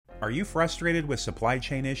Are you frustrated with supply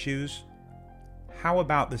chain issues? How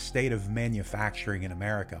about the state of manufacturing in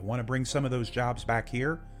America? Want to bring some of those jobs back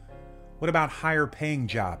here? What about higher paying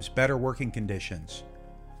jobs, better working conditions?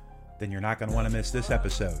 Then you're not going to want to miss this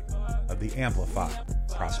episode of the Amplify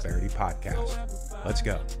Prosperity Podcast. Let's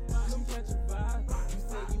go.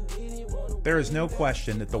 There is no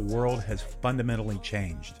question that the world has fundamentally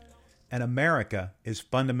changed, and America is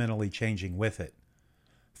fundamentally changing with it.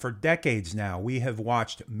 For decades now, we have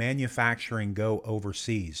watched manufacturing go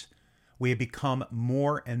overseas. We have become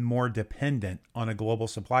more and more dependent on a global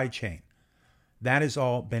supply chain. That has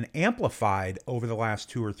all been amplified over the last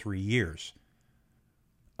 2 or 3 years.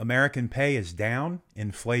 American pay is down,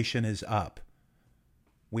 inflation is up.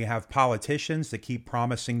 We have politicians that keep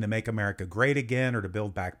promising to make America great again or to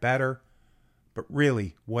build back better. But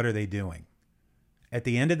really, what are they doing? At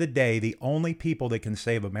the end of the day, the only people that can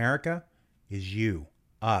save America is you,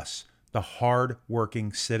 us, the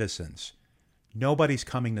hard-working citizens. Nobody's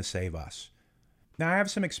coming to save us. Now, I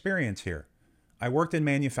have some experience here. I worked in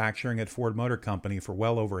manufacturing at Ford Motor Company for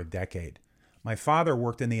well over a decade. My father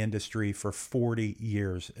worked in the industry for 40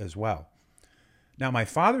 years as well. Now, my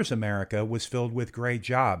father's America was filled with great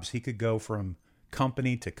jobs. He could go from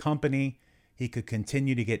company to company. He could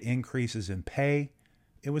continue to get increases in pay.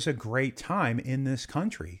 It was a great time in this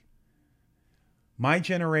country. My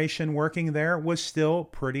generation working there was still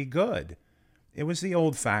pretty good. It was the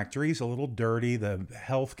old factories, a little dirty. The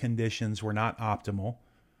health conditions were not optimal.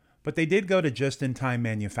 But they did go to just-in-time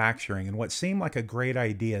manufacturing, and what seemed like a great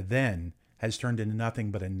idea then has turned into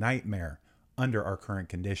nothing but a nightmare under our current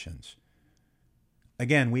conditions.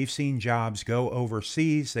 Again, we've seen jobs go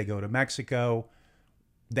overseas. They go to Mexico.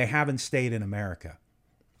 They haven't stayed in America.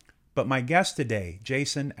 But my guest today,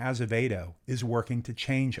 Jason Azevedo, is working to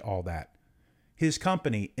change all that. His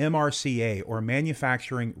company, MRCA, or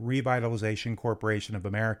Manufacturing Revitalization Corporation of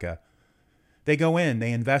America, they go in,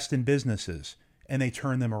 they invest in businesses, and they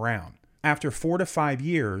turn them around. After 4 to 5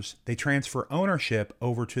 years, they transfer ownership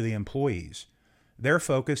over to the employees. Their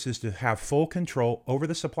focus is to have full control over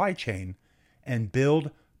the supply chain and build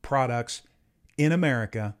products in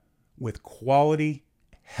America with quality,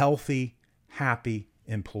 healthy, happy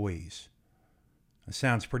employees. That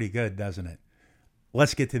sounds pretty good, doesn't it?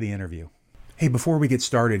 Let's get to the interview. Hey, before we get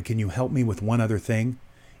started, can you help me with one other thing?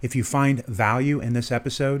 If you find value in this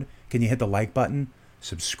episode, can you hit the like button,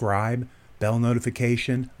 subscribe, bell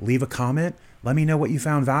notification, leave a comment? Let me know what you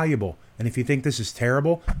found valuable. And if you think this is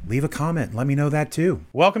terrible, leave a comment and let me know that too.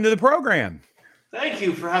 Welcome to the program. Thank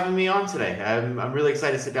you for having me on today. I'm really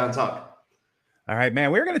excited to sit down and talk. All right,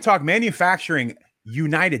 man. We're going to talk manufacturing,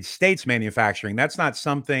 United States manufacturing. That's not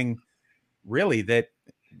something really that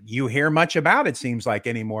you hear much about, it seems like,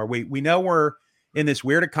 anymore. We know we're in this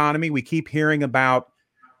weird economy. We keep hearing about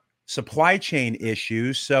supply chain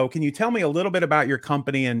issues. So can you tell me a little bit about your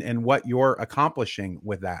company and what you're accomplishing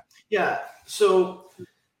with that? Yeah. So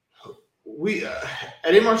we at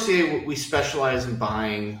MRCA, we specialize in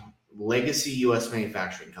buying legacy U.S.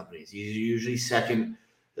 manufacturing companies. These are usually second,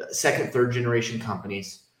 third generation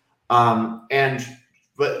companies. But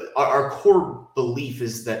our core belief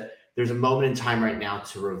is that there's a moment in time right now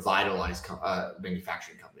to revitalize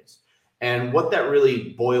manufacturing companies. And what that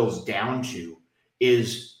really boils down to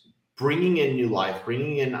is bringing in new life,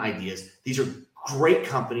 bringing in ideas. These are great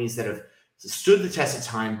companies that have stood the test of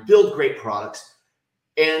time, build great products.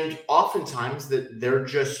 And oftentimes that they're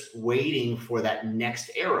just waiting for that next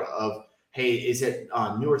era of, hey, is it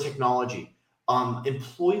newer technology,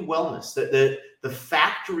 employee wellness, the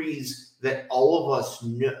factories that all of us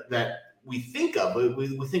know, that we think of.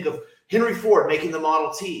 We think of Henry Ford making the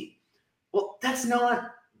Model T. Well, that's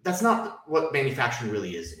not what manufacturing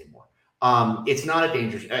really is anymore. It's not a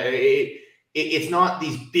dangerous. It's not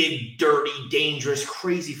these big, dirty, dangerous,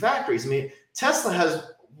 crazy factories. I mean, Tesla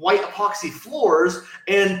has white epoxy floors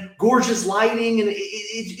and gorgeous lighting, and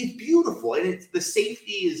it's beautiful, and the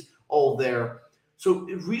safety is all there. So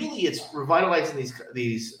it's revitalizing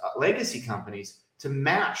these legacy companies to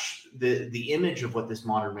match the image of what this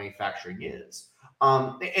modern manufacturing is.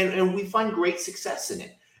 And we find great success in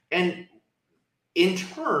it. And in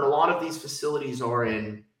turn, a lot of these facilities are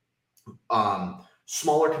in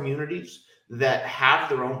smaller communities that have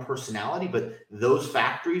their own personality, but those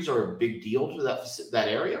factories are a big deal to that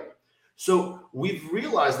area. So we've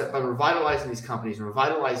realized that by revitalizing these companies and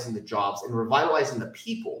revitalizing the jobs and revitalizing the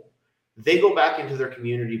people, they go back into their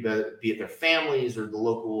community, be it their families or the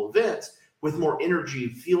local events, with more energy,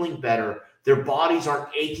 feeling better. Their bodies aren't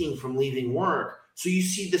aching from leaving work. So you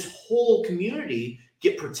see this whole community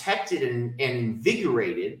get protected and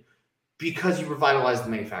invigorated because you revitalize the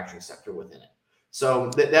manufacturing sector within it. So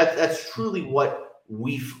that's truly what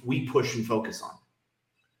we push and focus on.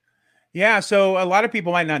 Yeah, so a lot of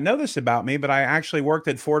people might not know this about me, but I actually worked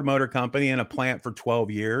at Ford Motor Company in a plant for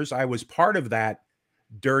 12 years. I was part of that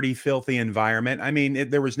dirty, filthy environment. I mean,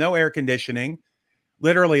 there was no air conditioning.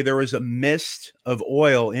 Literally, there was a mist of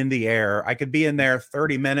oil in the air. I could be in there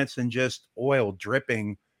 30 minutes and just oil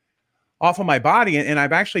dripping off of my body. And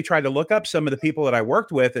I've actually tried to look up some of the people that I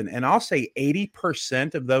worked with, and I'll say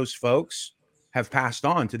 80% of those folks have passed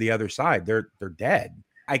on to the other side. They're dead.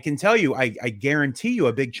 I can tell you, I guarantee you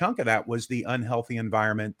a big chunk of that was the unhealthy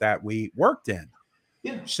environment that we worked in.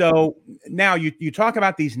 Yeah. So now you talk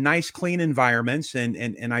about these nice, clean environments,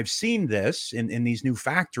 and I've seen this in these new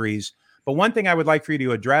factories. But one thing I would like for you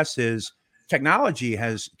to address is technology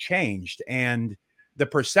has changed, and the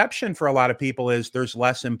perception for a lot of people is there's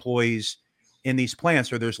less employees in these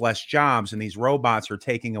plants, or there's less jobs, and these robots are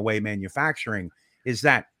taking away manufacturing. Is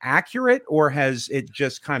that accurate, or has it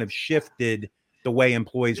just kind of shifted the way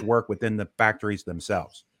employees work within the factories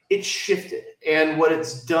themselves? It's shifted, and what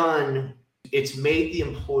it's done, it's made the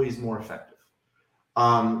employees more effective.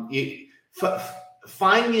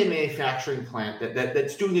 Find me a manufacturing plant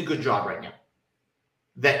that's doing a good job right now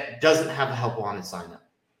that doesn't have a help wanted sign up.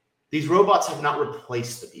 These robots have not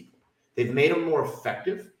replaced the people. They've made them more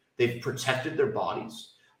effective. They've protected their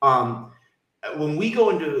bodies. When we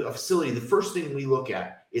go into a facility, the first thing we look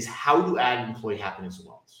at is how to add employee happiness and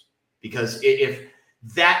wellness. Because if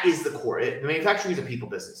that is the core, the manufacturing is a people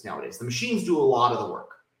business nowadays. The machines do a lot of the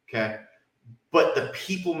work, okay? But the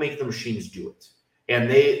people make the machines do it, and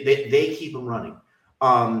they keep them running.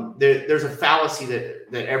 There's a fallacy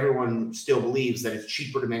that everyone still believes that it's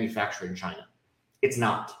cheaper to manufacture in China. It's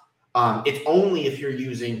not. It's only if you're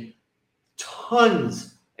using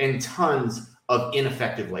tons and tons of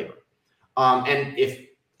ineffective labor. And if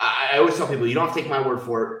I always tell people, you don't have to take my word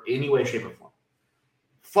for it any way, shape, or form.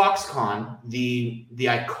 Foxconn, the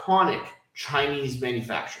iconic Chinese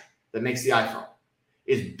manufacturer that makes the iPhone,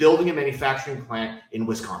 is building a manufacturing plant in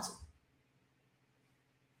Wisconsin.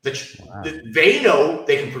 They know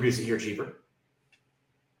they can produce it here cheaper.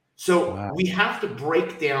 So we have to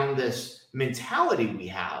break down this mentality we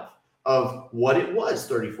have of what it was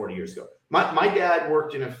 30, 40 years ago. My dad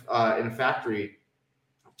worked in a factory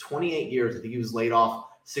 28 years. I think he was laid off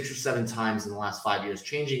 6 or 7 times in the last 5 years,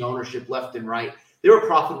 changing ownership left and right. They were a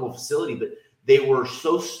profitable facility, but they were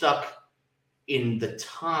so stuck in the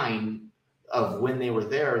time of when they were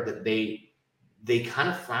there that they kind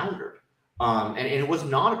of floundered. And it was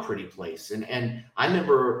not a pretty place. And I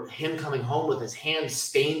remember him coming home with his hands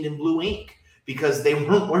stained in blue ink because they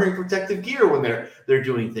weren't wearing protective gear when they're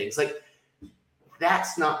doing things. Like,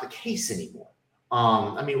 that's not the case anymore.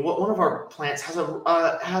 I mean, one of our plants has a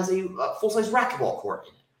full-size racquetball court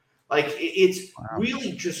in it. Like, it's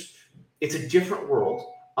really just, it's a different world.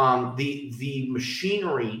 The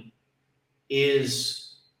machinery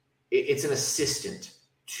it's an assistant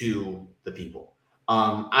to the people.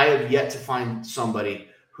 I have yet to find somebody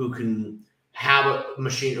who can have a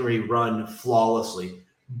machinery run flawlessly,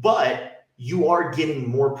 but you are getting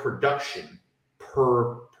more production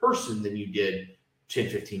per person than you did 10,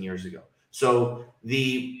 15 years ago. So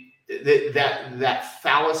that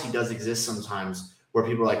fallacy does exist sometimes where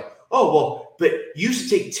people are like, oh, well, but you used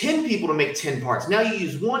to take 10 people to make 10 parts. Now you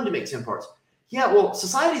use 1 to make 10 parts. Yeah, well,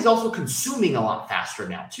 society is also consuming a lot faster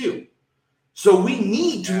now too. So we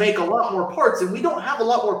need to make a lot more parts, and we don't have a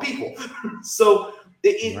lot more people. So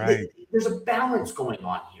there's a balance going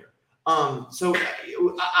on here. So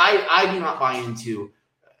I do not buy into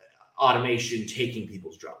automation taking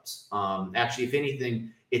people's jobs. Actually, if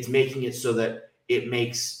anything, it's making it so that it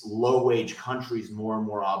makes low-wage countries more and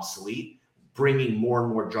more obsolete, bringing more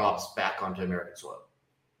and more jobs back onto American soil.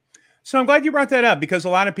 So I'm glad you brought that up, because a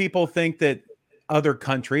lot of people think that other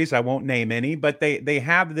countries, I won't name any, but they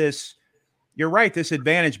have this, you're right, this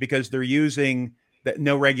advantage because they're using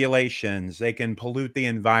no regulations. They can pollute the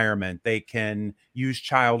environment. They can use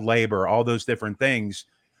child labor, all those different things.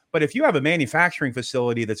 But if you have a manufacturing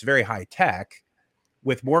facility that's very high tech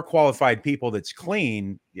with more qualified people that's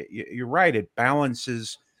clean, you're right, it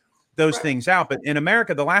balances those things out. But in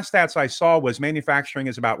America, the last stats I saw was manufacturing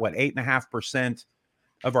is about 8.5%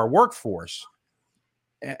 of our workforce.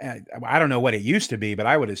 I don't know what it used to be, but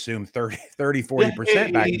I would assume 30,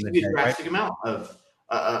 40% back in the day. It drastic amount of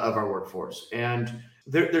our workforce. And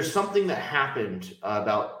there's something that happened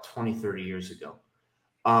about 20, 30 years ago.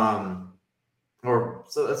 Or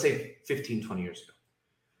so let's say 15, 20 years ago.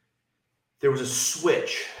 There was a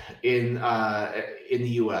switch in the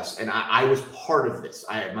U.S., and I was part of this.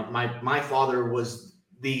 My father was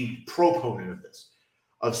the proponent of this,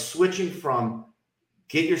 of switching from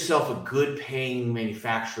get yourself a good paying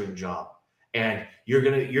manufacturing job and you're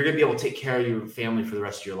gonna be able to take care of your family for the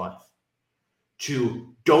rest of your life,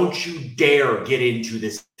 to don't you dare get into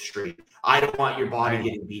this industry. I don't want your body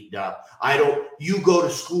getting beaten up. You go to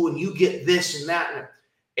school and you get this and that.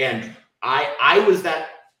 And I was that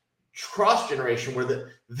cross generation where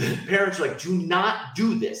the parents are like, do not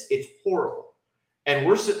do this. It's horrible. And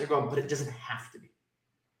we're sitting there going, but it doesn't have to be.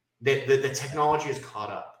 The technology is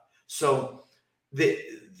caught up. So the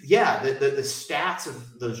stats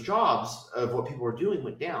of those jobs of what people were doing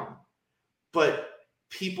went down, but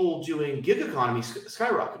people doing gig economy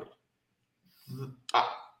skyrocketed.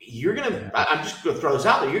 I'm just going to throw this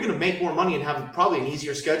out there. You're going to make more money and have probably an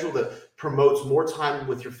easier schedule that promotes more time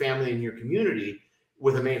with your family and your community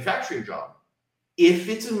with a manufacturing job. If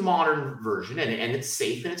it's a modern version and it's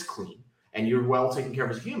safe and it's clean and you're well taken care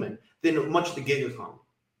of as a human, than much of the gig economy.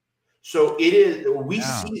 So we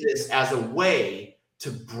see this as a way to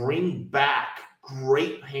bring back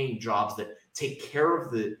great paying jobs that take care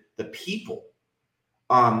of the people.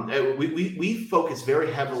 We focus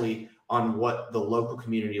very heavily on what the local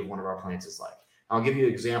community of one of our plants is like. I'll give you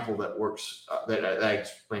an example that works, that I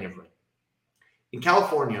explain everything. In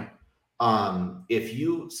California, if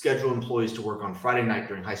you schedule employees to work on Friday night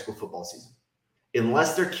during high school football season,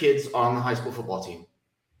 unless they're kids on the high school football team,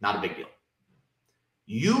 not a big deal.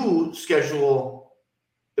 You schedule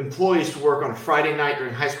employees to work on Friday night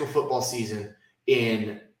during high school football season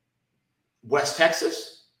in West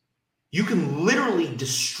Texas, you can literally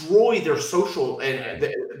destroy their social and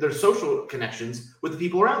their social connections with the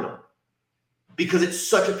people around them because it's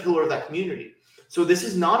such a pillar of that community. So this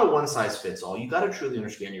is not a one size fits all. You got to truly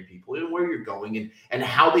understand your people and where you're going and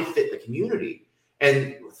how they fit the community.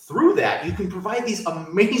 And through that, you can provide these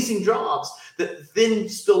amazing jobs that then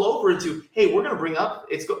spill over into, hey, we're going to bring up,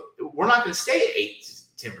 we're not going to stay at 8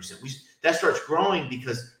 to 10%. That starts growing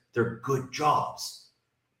because they're good jobs.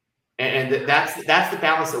 And that's the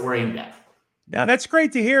balance that we're aimed at. Now, that's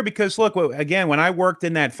great to hear because, look, again, when I worked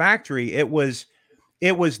in that factory, it was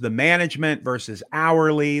the management versus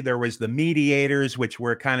hourly. There was the mediators, which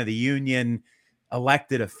were kind of the union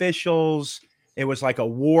elected officials. It was like a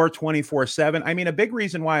war 24/7. I mean, a big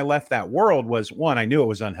reason why I left that world was, one, I knew it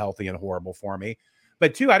was unhealthy and horrible for me.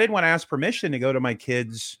 But two, I didn't want to ask permission to go to my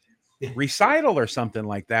kids' recital or something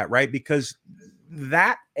like that, right? Because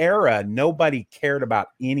that era, nobody cared about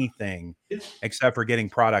anything except for getting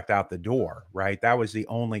product out the door, right? That was the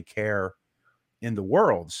only care in the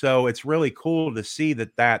world. So it's really cool to see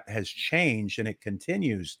that has changed and it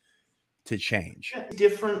continues to change. Yeah, it's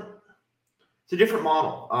a different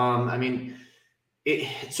model. I mean,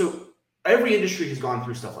 so every industry has gone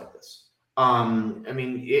through stuff like this. And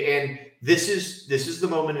this is the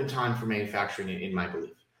moment in time for manufacturing, in my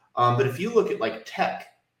belief. But if you look at like tech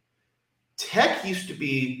used to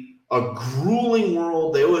be a grueling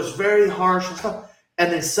world. It was very harsh and stuff.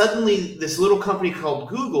 And then suddenly this little company called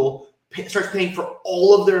Google starts paying for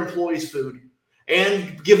all of their employees' food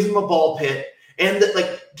and gives them a ball pit. And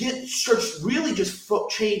that starts really just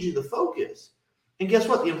changing the focus. And guess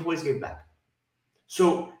what? The employees gave back.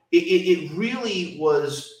 So it really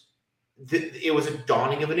was, it was a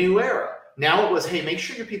dawning of a new era. Now it was, hey, make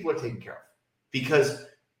sure your people are taken care of. Because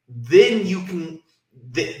then you can,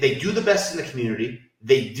 they do the best in the community.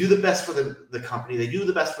 They do the best for the company. They do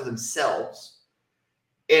the best for themselves.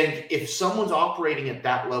 And if someone's operating at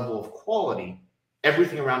that level of quality,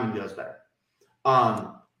 everything around them goes better.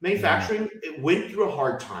 Manufacturing, it went through a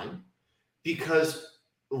hard time because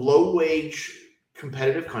low-wage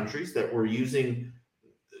competitive countries that were using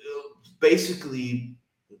basically,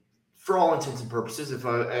 for all intents and purposes,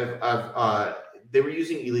 they were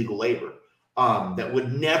using illegal labor that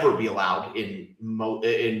would never be allowed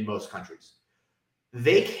in most countries.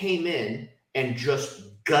 They came in and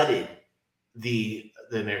just gutted the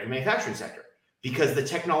American manufacturing sector because the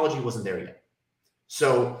technology wasn't there yet.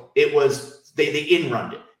 So it was they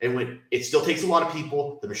in-runned it and it still takes a lot of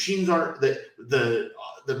people. The machines aren't the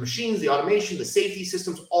machines, the automation, the safety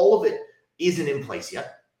systems, all of it isn't in place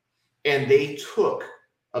yet. And they took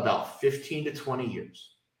about 15 to 20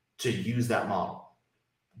 years to use that model.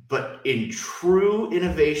 But in true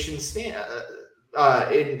innovation,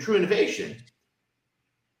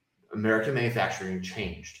 American manufacturing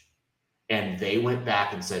changed. And they went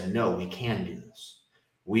back and said, no, we can do this.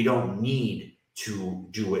 We don't need to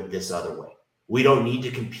do it this other way. We don't need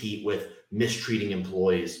to compete with mistreating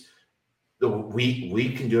employees.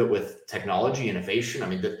 We can do it with technology, innovation. I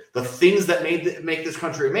mean, the things that make this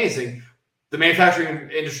country amazing, the manufacturing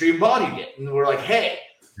industry embodied it. And we're like, hey,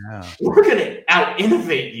 we're going to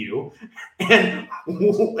out-innovate you, and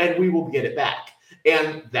we will get it back.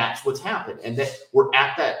 And that's what's happened. And that we're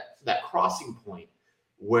at that crossing point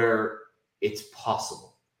where it's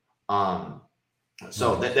possible.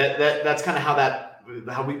 So that's kind of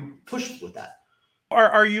how we pushed with that.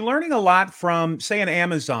 Are you learning a lot from, say, an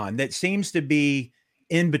Amazon that seems to be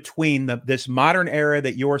in between this modern era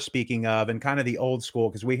that you're speaking of and kind of the old school?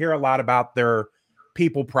 Because we hear a lot about their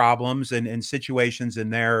people problems and situations in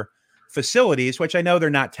their facilities, which I know they're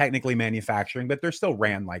not technically manufacturing, but they're still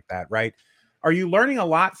ran like that, right? Are you learning a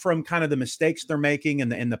lot from kind of the mistakes they're making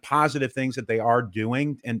and the positive things that they are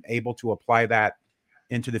doing and able to apply that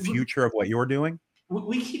into the future of what you're doing?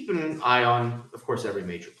 We keep an eye on, of course, every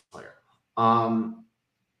major player.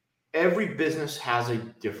 Every business has a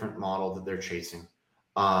different model that they're chasing,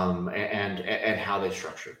 and how they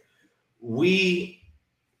structure.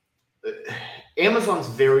 Amazon's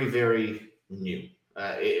very, very new,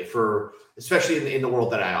 for especially in the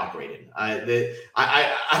world that I operate in.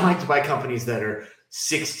 I like to buy companies that are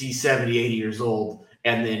 60, 70, 80 years old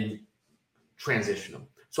and then transition them.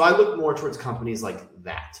 So I look more towards companies like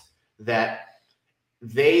that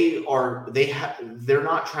they're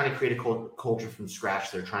not trying to create a culture from scratch.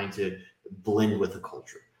 They're trying to blend with the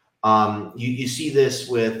culture. You see this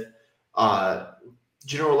with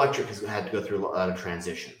General Electric has had to go through a lot of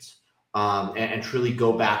transitions, and truly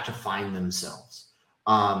go back to find themselves.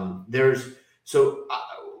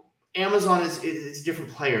 Amazon is a different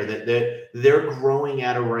player that they're growing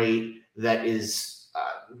at a rate that is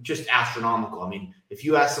just astronomical. I mean, if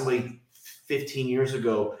you ask somebody 15 years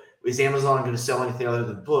ago, is Amazon going to sell anything other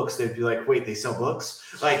than books? They'd be like, wait, they sell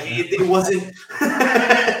books? Like it wasn't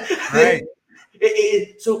right.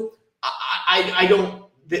 So I don't.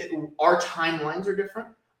 Our timelines are different.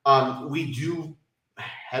 We do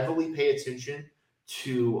heavily pay attention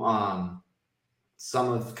to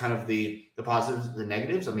some of kind of the positives, the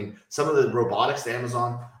negatives. I mean, some of the robotics that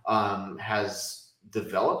Amazon has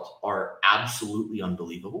developed are absolutely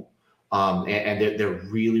unbelievable, and they're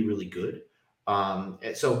really, really good.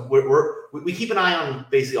 So we keep an eye on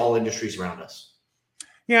basically all industries around us.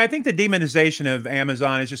 Yeah, I think the demonization of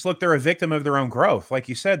Amazon is just, look, they're a victim of their own growth. Like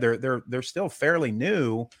you said, they're still fairly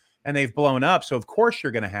new and they've blown up. So of course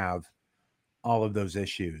you're going to have all of those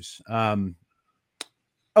issues.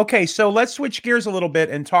 Okay, so let's switch gears a little bit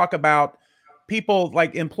and talk about people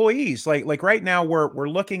like employees. Like right now we're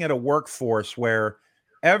looking at a workforce where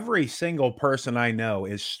every single person I know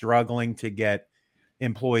is struggling to get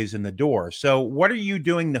employees in the door. So what are you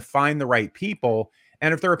doing to find the right people?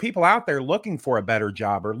 And if there are people out there looking for a better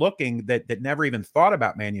job or looking that never even thought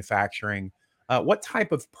about manufacturing, what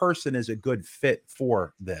type of person is a good fit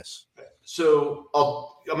for this? So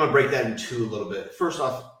I'm going to break that in two a little bit. First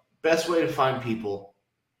off, best way to find people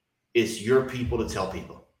is your people to tell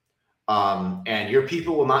people. And your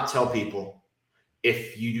people will not tell people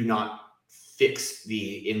if you do not fix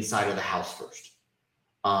the inside of the house first.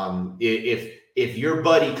 If your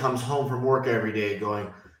buddy comes home from work every day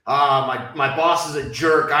going, my boss is a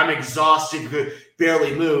jerk, I'm exhausted, could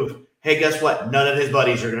barely move. Hey, guess what? None of his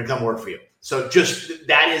buddies are going to come work for you. So just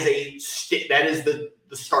that is the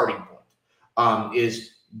starting point.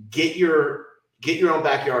 Is get your own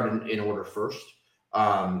backyard in order first.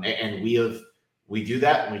 And we do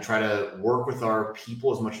that, and we try to work with our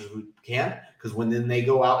people as much as we can, because then they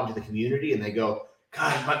go out into the community and they go,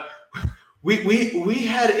 God, we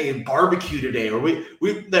had a barbecue today, or it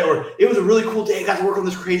was a really cool day. I got to work on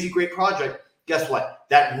this crazy great project. Guess what?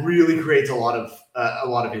 That really creates a lot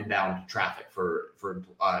of inbound traffic for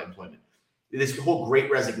employment. This whole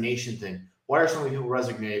Great Resignation thing. Why are so many people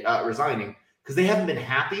resigning? Because they haven't been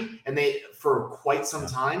happy for quite some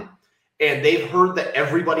time, and they've heard that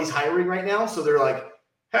everybody's hiring right now. So they're like,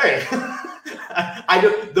 hey,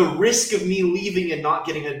 the risk of me leaving and not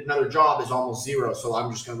getting another job is almost zero. So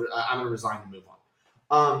I'm gonna resign and move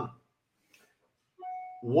on.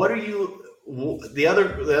 What are you? The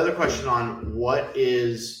other question on what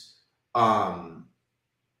is, what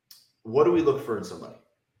do we look for in somebody?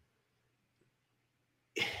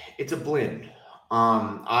 It's a blend.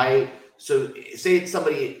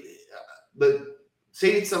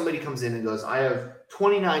 Say somebody comes in and goes, I have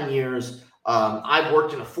 29 years. I've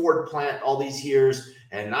worked in a Ford plant all these years,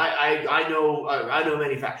 and I know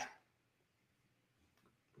manufacturing.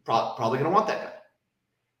 Probably going to want that guy.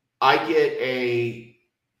 I get a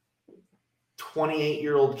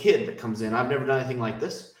 28-year-old kid that comes in. I've never done anything like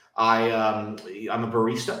this. I'm a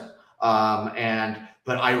barista,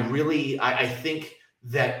 but I think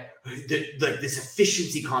that this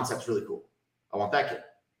efficiency concept is really cool. I want that kid.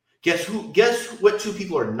 Guess what two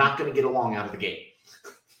people are not going to get along out of the gate?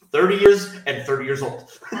 30 years and 30 years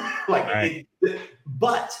old. Right.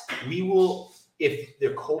 But we will, if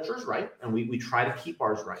their culture is right, and we try to keep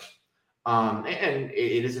ours right. And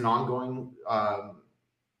it is an ongoing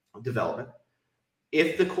development.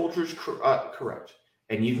 If the culture is correct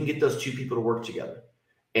and you can get those two people to work together,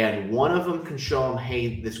 and one of them can show them,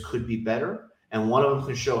 hey, this could be better, and one of them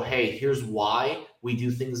can show, hey, here's why we do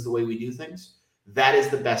things the way we do things, that is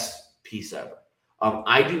the best piece ever.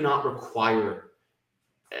 I do not require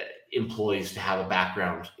employees to have a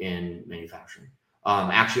background in manufacturing.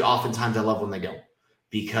 Actually, oftentimes I love when they don't,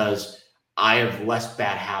 because I have less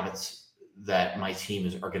bad habits that my team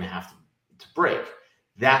are going to have to break.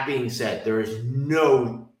 That being said, there is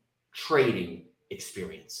no trading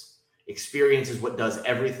experience. Experience is what does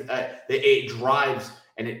everything. It drives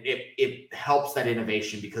and it helps that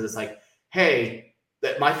innovation, because it's like, hey,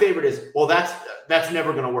 my favorite is, well, that's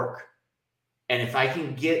never going to work. And if I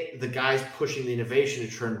can get the guys pushing the innovation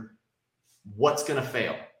to turn, what's going to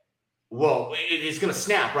fail? Well, it's going to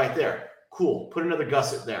snap right there. Cool. Put another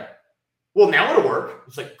gusset there. Well, now it'll work.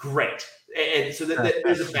 It's like, great. And so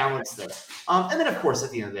there's a balance there. And then, of course,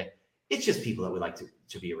 at the end of the day, it's just people that we like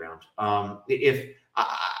to be around. If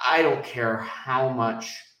I don't care how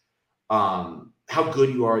much, how good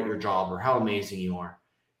you are at your job or how amazing you are.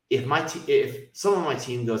 If someone on my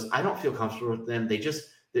team goes, I don't feel comfortable with them,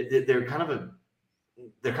 they're kind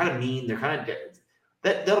of mean. They're kind of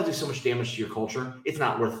that'll do so much damage to your culture. It's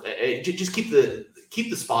not worth it. Just keep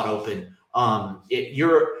the spot open.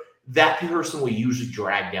 That person will usually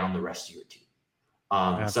drag down the rest of your team.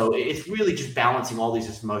 So it's really just balancing all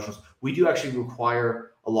these emotions. We do actually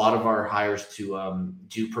require a lot of our hires to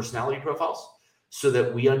do personality profiles so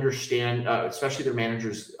that we understand, especially their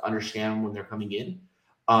managers understand when they're coming in,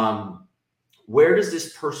 where does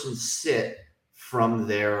this person sit from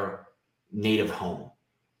their native home?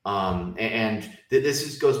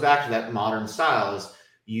 This goes back to that modern style is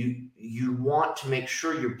you want to make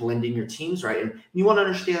sure you're blending your teams right, and you want to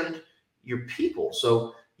understand your people.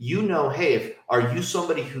 So hey, are you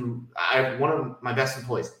somebody who one of my best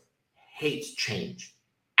employees hates change,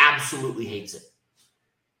 absolutely hates it.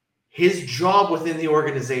 His job within the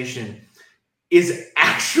organization is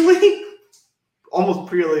actually almost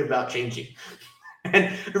purely about changing.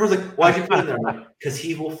 And everyone's like, why'd you put him there? Because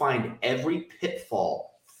he will find every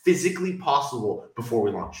pitfall physically possible before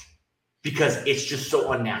we launch, because it's just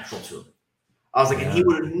so unnatural to him. I was like, and he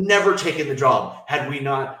would have never taken the job had we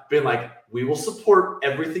not been like, we will support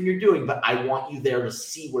everything you're doing, but I want you there to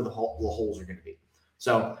see where the holes are going to be.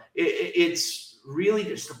 So it's really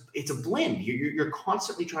just it's a blend. You're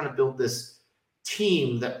constantly trying to build this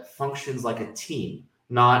team that functions like a team,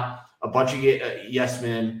 not a bunch of yes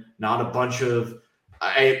men, not a bunch of.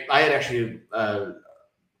 I had actually one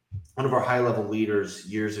of our high level leaders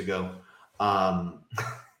years ago.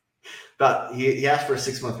 But he asked for a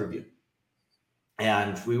 6-month review,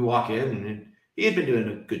 and we walk in, and he had been doing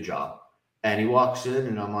a good job. And he walks in,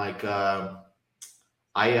 and I'm like,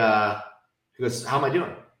 he goes, how am I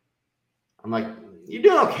doing? I'm like, you're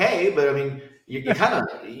doing okay, but I mean, you're kind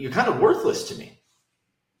of worthless to me.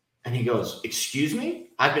 And he goes, excuse me?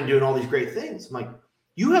 I've been doing all these great things. I'm like,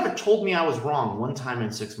 you haven't told me I was wrong one time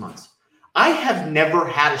in 6 months. I have never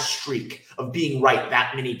had a streak of being right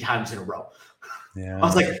that many times in a row. Yeah. I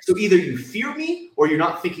was like, so either you fear me or you're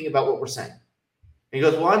not thinking about what we're saying. And he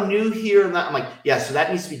goes, well, I'm new here and that. I'm like, yeah, so that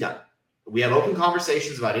needs to be done. We have open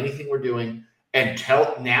conversations about anything we're doing, and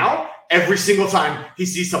now every single time he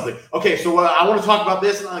sees something. Okay, so I want to talk about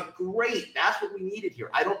this. And I'm like, great, that's what we needed here.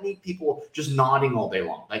 I don't need people just nodding all day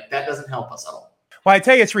long. Like, that doesn't help us at all. Well, I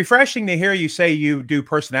tell you, it's refreshing to hear you say you do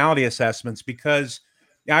personality assessments, because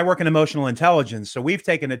I work in emotional intelligence. So we've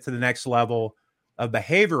taken it to the next level of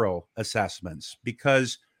behavioral assessments,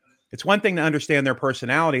 because it's one thing to understand their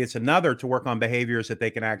personality. It's another to work on behaviors that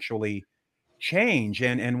they can actually change.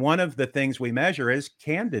 And one of the things we measure is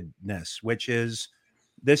candidness, which is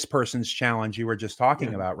this person's challenge you were just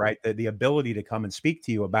talking about, right? The ability to come and speak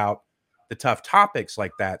to you about the tough topics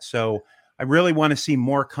like that. So I really want to see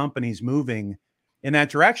more companies moving in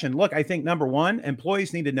that direction. Look, I think number one,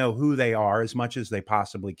 employees need to know who they are as much as they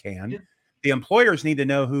possibly can. Yeah. The employers need to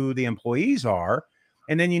know who the employees are.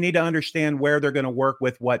 And then you need to understand where they're going to work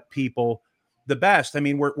with what people the best. I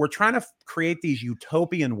mean, we're trying to create these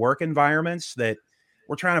utopian work environments that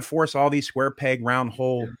we're trying to force all these square peg, round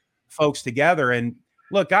hole folks together. And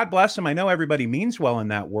look, God bless them. I know everybody means well in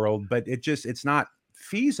that world, but it's not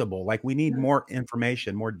feasible. Like, we need more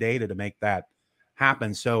information, more data to make that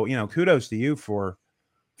happen. So, kudos to you for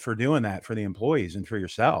doing that for the employees and for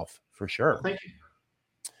yourself, for sure. Well, thank you.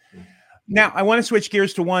 Now, I want to switch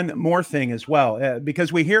gears to one more thing as well,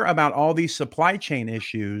 because we hear about all these supply chain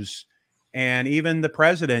issues, and even the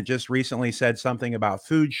president just recently said something about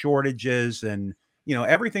food shortages and,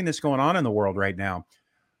 everything that's going on in the world right now.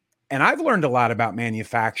 And I've learned a lot about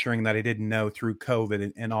manufacturing that I didn't know through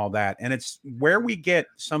COVID and all that. And it's where we get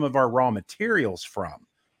some of our raw materials from.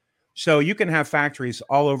 So you can have factories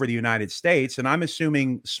all over the United States, and I'm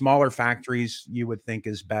assuming smaller factories you would think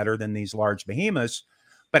is better than these large behemoths.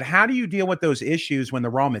 But how do you deal with those issues when the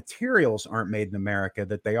raw materials aren't made in America,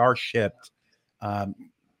 that they are shipped? Um,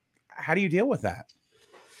 how do you deal with that?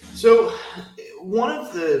 So, one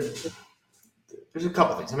of the there's a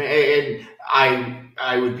couple things. I mean, and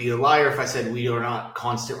I would be a liar if I said we are not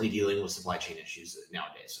constantly dealing with supply chain issues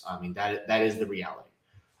nowadays. I mean, that is the reality.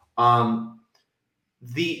 Um,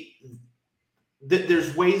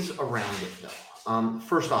 there's ways around it though.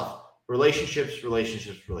 First off, relationships.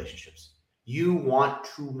 You want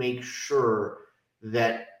to make sure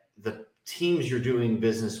that the teams you're doing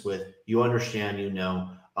business with, you understand,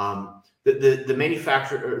 the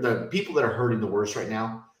manufacturer, the people that are hurting the worst right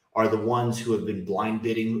now are the ones who have been blind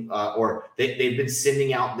bidding, or they've been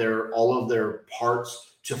sending out all of their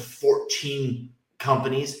parts to 14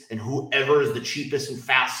 companies, and whoever is the cheapest and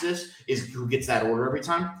fastest is who gets that order every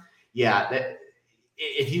time. Yeah,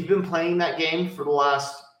 if you've been playing that game for the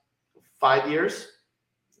last 5 years,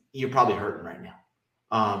 you're probably hurting right now,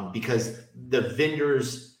 because the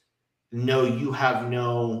vendors know you have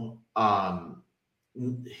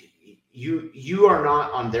you are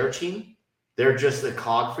not on their team. They're just a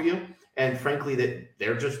cog for you, and frankly, that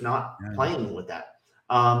they're just not playing with that.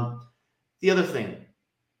 The other thing,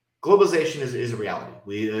 globalization is a reality.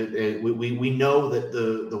 We know that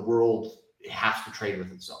the world has to trade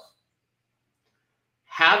with itself.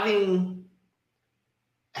 Having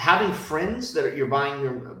friends that you're buying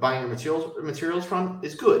your materials from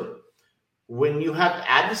is good. When you have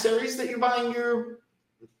adversaries that you're buying your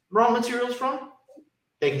raw materials from,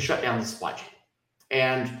 they can shut down the supply chain,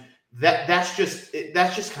 and that's just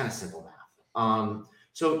kind of simple math.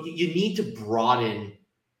 So you need to broaden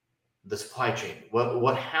the supply chain.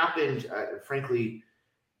 What happened, frankly,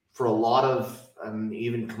 for a lot of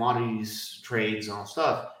even commodities trades and all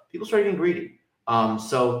stuff, people started getting greedy.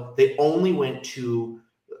 So they only went to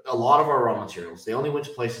a lot of our raw materials. They only went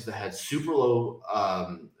to places that had super low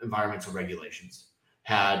environmental regulations,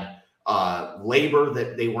 had labor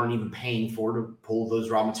that they weren't even paying for to pull those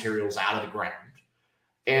raw materials out of the ground.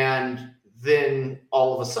 And then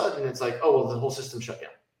all of a sudden it's like, oh, well, the whole system shut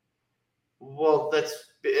down. Well,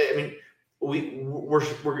 we're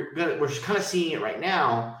kind of seeing it right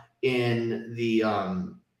now in the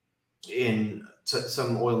in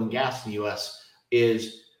some oil and gas in the U.S.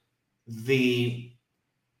 is the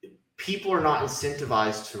people are not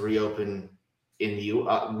incentivized to reopen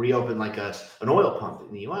like an oil pump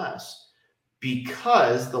in the U.S.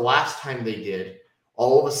 because the last time they did,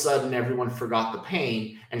 all of a sudden everyone forgot the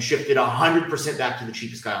pain and shifted 100% back to the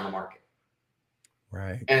cheapest guy on the market.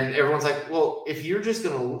 Right. And everyone's like, well, if you're just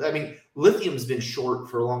lithium's been short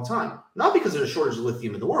for a long time, not because there's a shortage of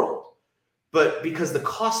lithium in the world, but because the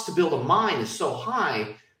cost to build a mine is so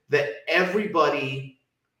high that everybody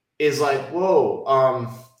is like, whoa,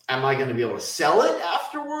 am I going to be able to sell it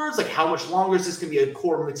afterwards? Like, how much longer is this going to be a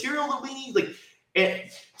core material that we need?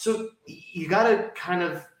 So you got to kind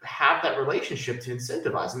of have that relationship to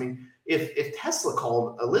incentivize. I mean, if Tesla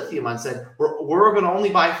called a lithium and said, we're going to only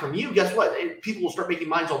buy from you, guess what? People will start making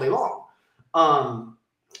mines all day long.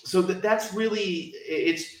 So that's really,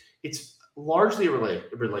 it's largely a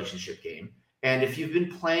relationship game. And if you've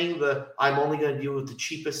been playing I'm only going to deal with the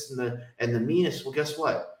cheapest and the meanest, well, guess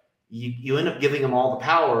what? You end up giving them all the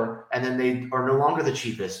power, and then they are no longer the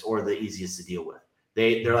cheapest or the easiest to deal with.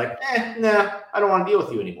 They're like, nah, I don't want to deal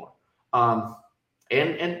with you anymore.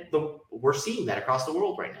 We're seeing that across the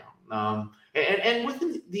world right now. And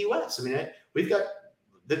within the U.S., I mean,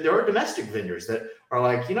 there are domestic vendors that are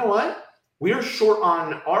like, you know what? We are short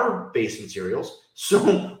on our base materials,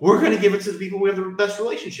 so we're going to give it to the people we have the best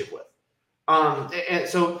relationship with. And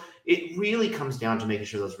so it really comes down to making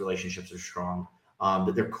sure those relationships are strong,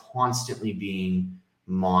 that they're constantly being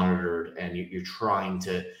monitored, and you're trying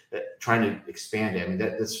to expand it. I mean,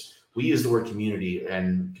 we use the word community,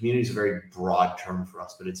 and community is a very broad term for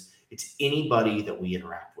us, but it's anybody that we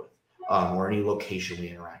interact with, or any location we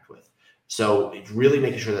interact with. So it's really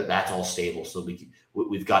making sure that that's all stable, so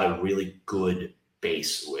we've got a really good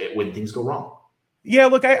base when things go wrong. Yeah,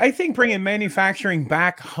 look, I think bringing manufacturing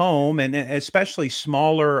back home, and especially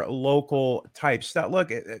smaller local type stuff.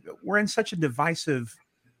 Look, we're in such a divisive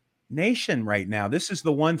nation right now. This is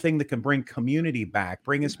the one thing that can bring community back,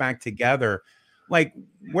 bring us back together. Like,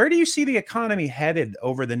 where do you see the economy headed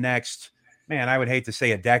over the next, man, I would hate to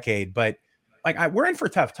say a decade, but we're in for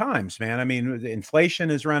tough times, man. I mean, the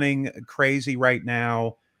inflation is running crazy right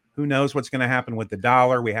now. Who knows what's going to happen with the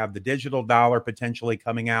dollar? We have the digital dollar potentially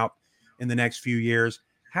coming out in the next few years.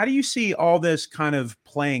 How do you see all this kind of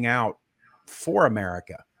playing out for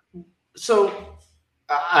America? So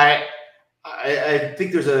I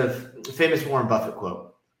think there's a famous Warren Buffett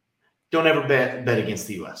quote: "Don't ever bet against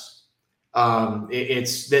the U.S."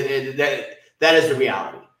 It's that is the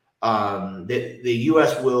reality. The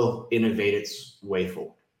U.S. will innovate its way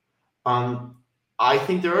forward. I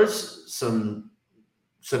think there is some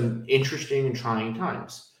interesting and trying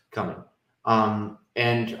times coming,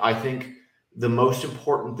 and I think the most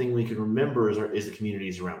important thing we can remember is the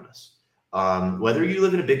communities around us. Whether you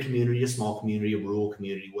live in a big community, a small community, a rural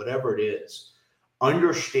community, whatever it is,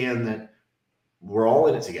 understand that we're all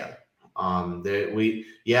in it together.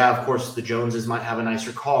 Of course, the Joneses might have a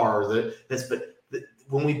nicer car.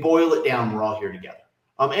 When we boil it down, we're all here together.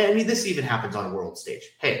 And I mean, this even happens on a world stage.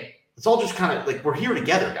 Hey, it's all just kind of like we're here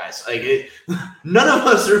together, guys. None of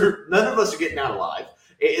us are getting out alive.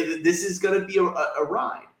 This is going to be a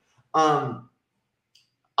ride.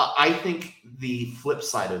 I think the flip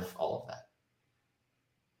side of all of that,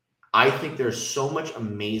 I think there's so much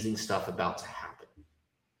amazing stuff about to happen,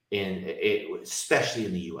 especially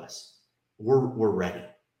in the U.S. We're ready.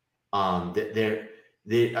 I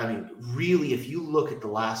mean, really, if you look at the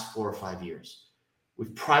last 4 or 5 years,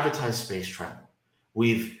 we've privatized space travel.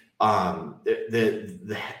 We've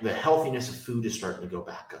the healthiness of food is starting to go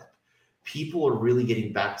back up. People are really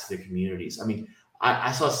getting back to their communities. I mean,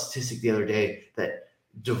 I saw a statistic the other day that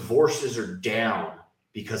divorces are down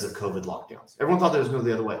because of COVID lockdowns. Everyone thought that was going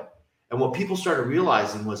the other way. And what people started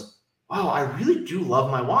realizing was, wow, I really do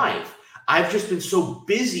love my wife. I've just been so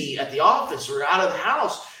busy at the office or out of the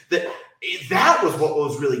house that was what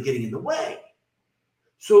was really getting in the way.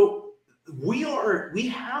 So we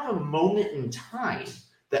have a moment in time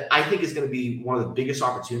that I think is going to be one of the biggest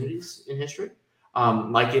opportunities in history.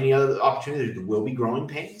 Like any other opportunity, there will be growing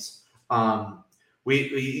pains.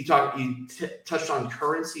 You touched on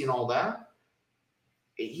currency and all that.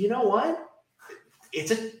 You know what?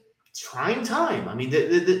 It's a trying time. I mean,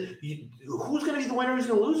 who's going to be the winner? Who's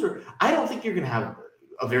going to lose? I don't think you're going to have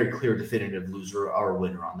a very clear, definitive loser or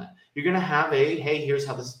winner on that. You're going to have hey, here's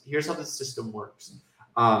how the system works.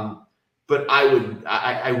 But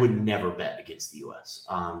I would never bet against the U.S.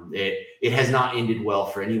 It has not ended well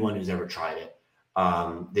for anyone who's ever tried it.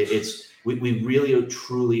 We really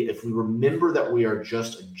truly, if we remember that we are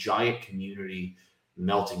just a giant community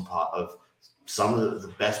melting pot of some of the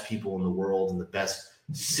best people in the world and the best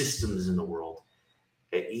systems in the world,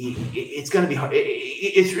 it's going to be hard.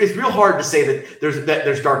 It's real hard to say that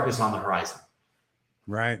there's darkness on the horizon.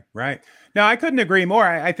 Right. No, I couldn't agree more.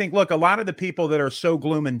 I think, look, a lot of the people that are so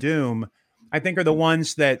gloom and doom, I think, are the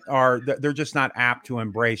ones that they're just not apt to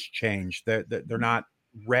embrace change. They're not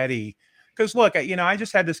ready. Because look, I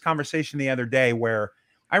just had this conversation the other day where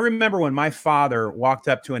I remember when my father walked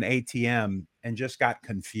up to an ATM and just got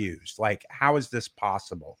confused. Like, how is this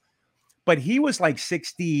possible? But he was like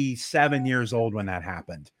 67 years old when that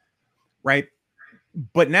happened, right?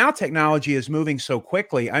 But now technology is moving so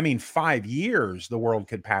quickly. I mean, 5 years, the world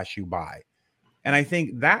could pass you by. And I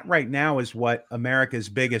think that right now is what America's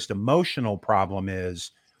biggest emotional problem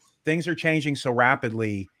is. Things are changing so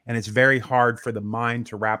rapidly, and it's very hard for the mind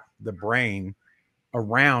to wrap the brain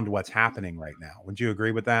around what's happening right now. Would you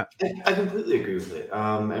agree with that? I completely agree with it.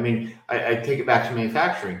 I mean, I take it back to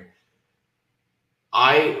manufacturing.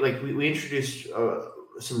 We introduced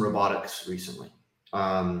some robotics recently,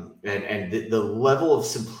 and the level of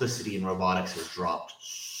simplicity in robotics has dropped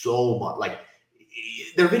so much. Like,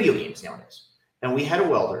 they're video games nowadays. And we had a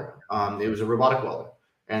welder. It was a robotic welder,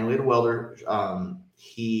 and we had a welder.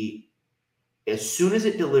 He, as soon as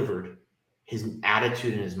it delivered, his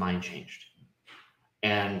attitude and his mind changed,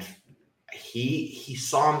 and he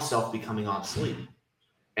saw himself becoming obsolete,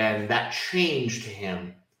 and that change to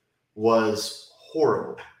him was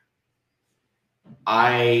horrible.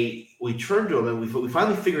 We turned to him, and we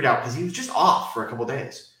finally figured out, because he was just off for a couple of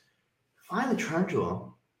days. Finally turned to him,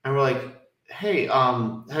 and we're like, "Hey,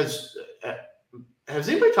 has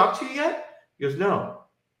anybody talked to you yet?" He goes, "No.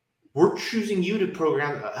 We're choosing you to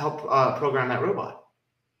help program that robot."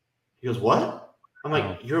 He goes, "What?" I'm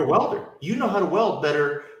like, "You're a welder. You know how to weld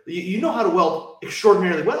better. You know how to weld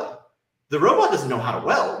extraordinarily well. The robot doesn't know how to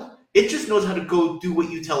weld. It just knows how to go do what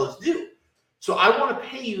you tell it to do. So I want to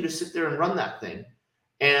pay you to sit there and run that thing.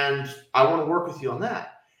 And I want to work with you on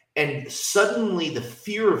that." And suddenly the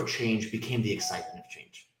fear of change became the excitement of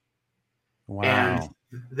change. Wow. And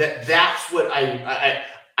that's what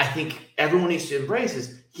I think everyone needs to embrace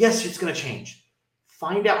is, yes, it's going to change.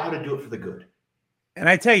 Find out how to do it for the good. And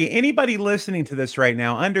I tell you, anybody listening to this right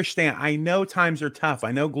now, understand, I know times are tough.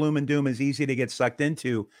 I know gloom and doom is easy to get sucked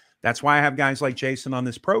into. That's why I have guys like Jason on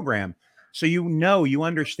this program. So you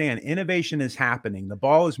understand innovation is happening. The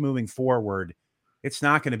ball is moving forward. It's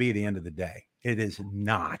not going to be the end of the day. It is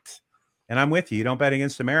not. And I'm with you. You don't bet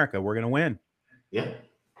against America. We're going to win. Yeah.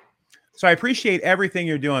 So I appreciate everything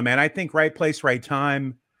you're doing, man. I think right place, right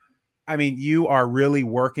time. I mean, you are really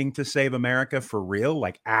working to save America for real,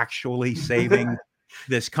 like actually saving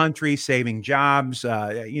this country, saving jobs,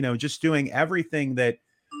 just doing everything that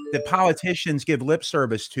the politicians give lip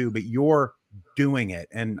service to, but you're doing it.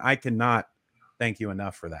 And I cannot thank you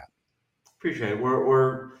enough for that. Appreciate it.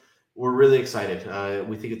 We're really excited.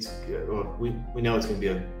 We think we know it's going to be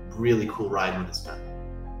a really cool ride when it's done.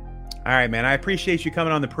 All right, man. I appreciate you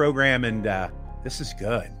coming on the program, and this is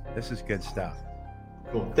good. This is good stuff.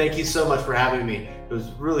 Cool. Thank you so much for having me. It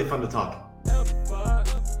was really fun to talk.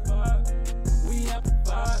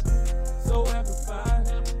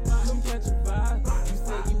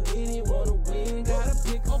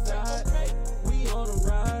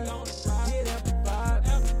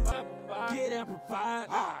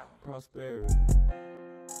 Prosperity.